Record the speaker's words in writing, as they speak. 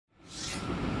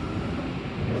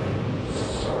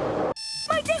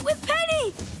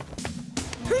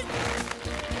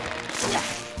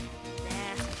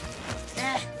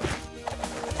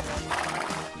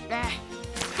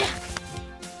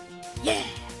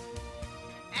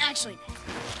Actually,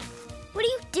 what are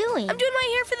you doing? I'm doing my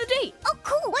hair for the date. Oh,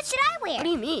 cool. What should I wear? What do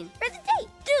you mean? For the date.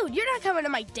 Dude, you're not coming to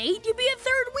my date. You'd be a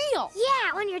third wheel.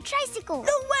 Yeah, on your tricycle.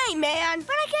 No way, man.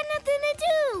 But I got nothing to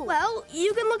do. Well,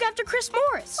 you can look after Chris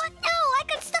Morris. What? No, I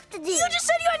got stuff to do. You just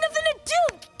said you had nothing to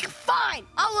do. Fine,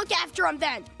 I'll look after him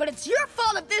then. But it's your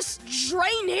fault if this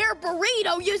drain hair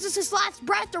burrito uses his last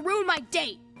breath to ruin my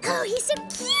date. Oh, he's so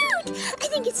cute. I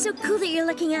think it's so cool that you're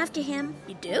looking after him.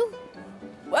 You do?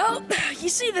 Well, you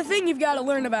see, the thing you've got to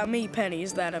learn about me, Penny,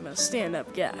 is that I'm a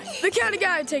stand-up guy. The kind of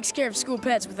guy who takes care of school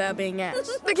pets without being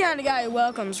asked. The kind of guy who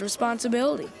welcomes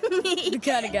responsibility. The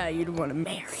kind of guy you'd want to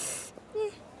marry.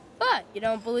 But you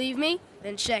don't believe me?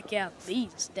 Then check out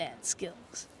these dad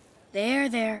skills.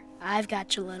 There, I've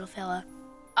got you, little fella.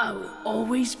 I will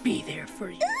always be there for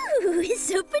you. Ooh, he's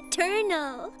so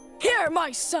paternal. Here,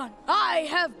 my son, I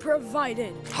have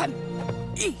provided.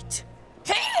 Eat.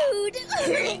 Dude!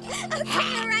 Okay,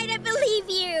 all right, I believe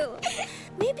you.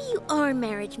 Maybe you are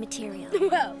marriage material.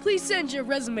 Well, please send your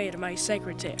resume to my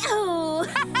secretary. Oh.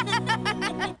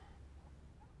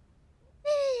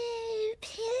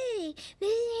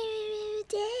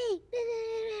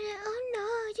 Oh, no,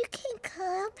 you can't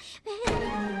come.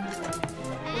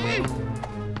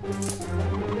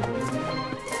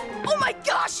 Oh my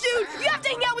gosh, dude! You have to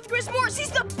hang out with Chris Morris. He's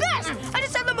the best! I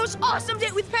just had the most awesome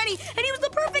date with Penny, and he was the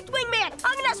perfect wingman.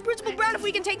 I'm gonna ask Principal Brown if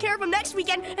we can take care of him next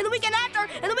weekend, and the weekend after,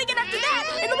 and the weekend after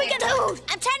that, and the weekend... Dude,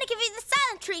 I'm trying to give you the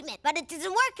silent treatment, but it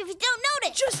doesn't work if you don't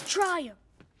notice. Just try him.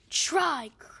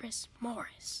 Try Chris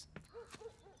Morris.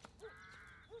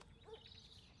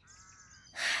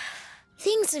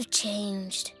 Things have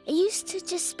changed. It used to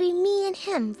just be me and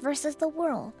him versus the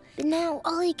world. But now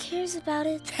all he cares about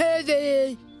is...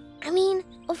 Teddy! I mean,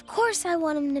 of course I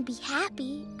want him to be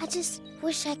happy. I just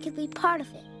wish I could be part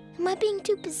of it. Am I being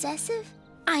too possessive?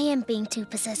 I am being too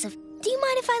possessive. Do you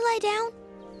mind if I lie down?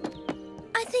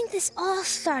 I think this all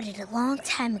started a long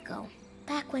time ago,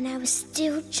 back when I was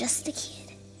still just a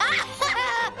kid.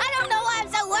 I don't know why I'm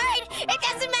so worried. It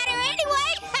doesn't matter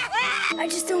anyway. I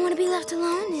just don't want to be left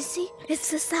alone, you see? It's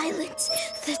the silence,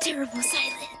 the terrible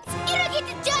silence. You don't get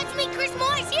to judge me, Chris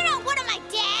Morris. You're not one of my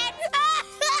dads.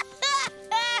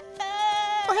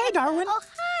 Oh, hey, Darwin. Oh,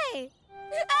 hi.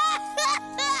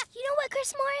 You know what,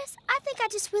 Chris Morris? I think I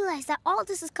just realized that all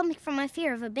this is coming from my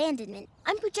fear of abandonment.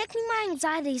 I'm projecting my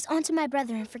anxieties onto my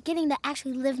brother and forgetting to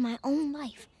actually live my own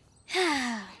life.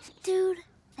 Dude,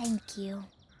 thank you.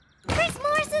 Chris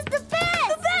Morris is the best!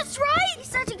 The best, right? He's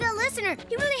such a good listener.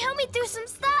 He really helped me through some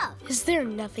stuff. Is there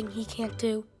nothing he can't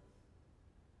do?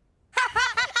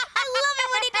 I love it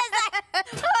when he does that.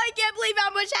 I can't believe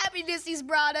how much happiness he's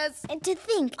brought us. And to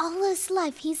think, all his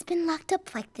life he's been locked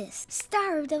up like this,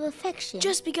 starved of affection.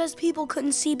 Just because people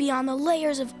couldn't see beyond the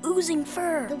layers of oozing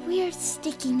fur. The weird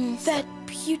stickiness. That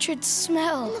putrid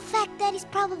smell. And the fact that he's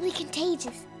probably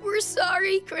contagious. We're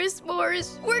sorry, Chris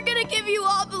Morris. We're gonna give you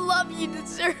all the love you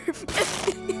deserve.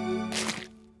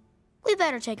 We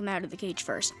better take him out of the cage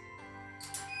first.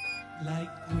 Like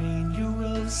rain, you're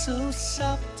oh so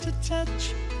soft to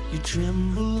touch. You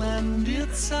tremble and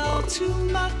it's all too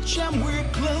much. And we're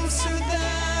closer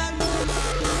than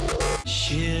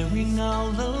sharing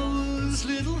all those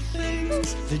little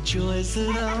things, the joys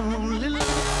that only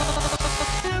love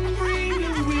can bring.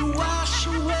 And we wash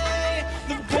away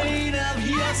the pain of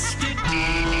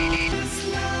yesterday. This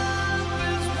love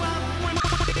is what we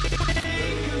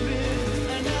make of it,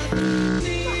 and I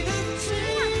need a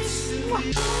taste of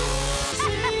it.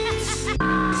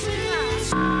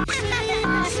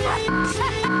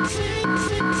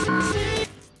 Taste.